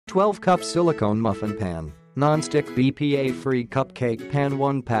12-cup silicone muffin pan, non-stick BPA-free cupcake pan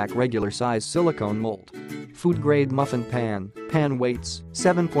 1-pack regular size silicone mold. Food grade muffin pan, pan weights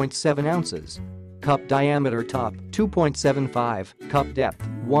 7.7 ounces. Cup diameter top 2.75, cup depth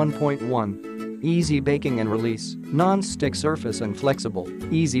 1.1. Easy baking and release, non-stick surface and flexible,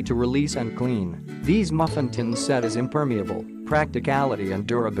 easy to release and clean. These muffin tins set is impermeable, practicality and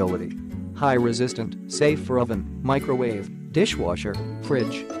durability. High resistant, safe for oven, microwave, dishwasher,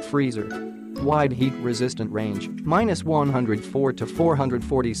 fridge, freezer. Wide heat resistant range, -104 to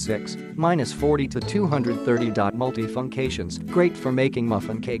 446, -40 to 230. Multi-funcations's, great for making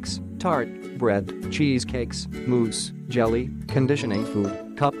muffin cakes, tart, bread, cheesecakes, mousse, jelly, conditioning food,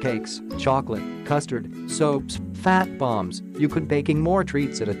 cupcakes, chocolate, custard, soaps, fat bombs. You could baking more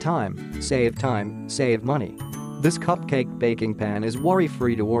treats at a time, save money. This cupcake baking pan is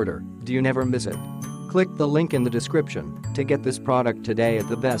worry-free to order. Do you never miss it? Click the link in the description to get this product today at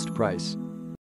the best price.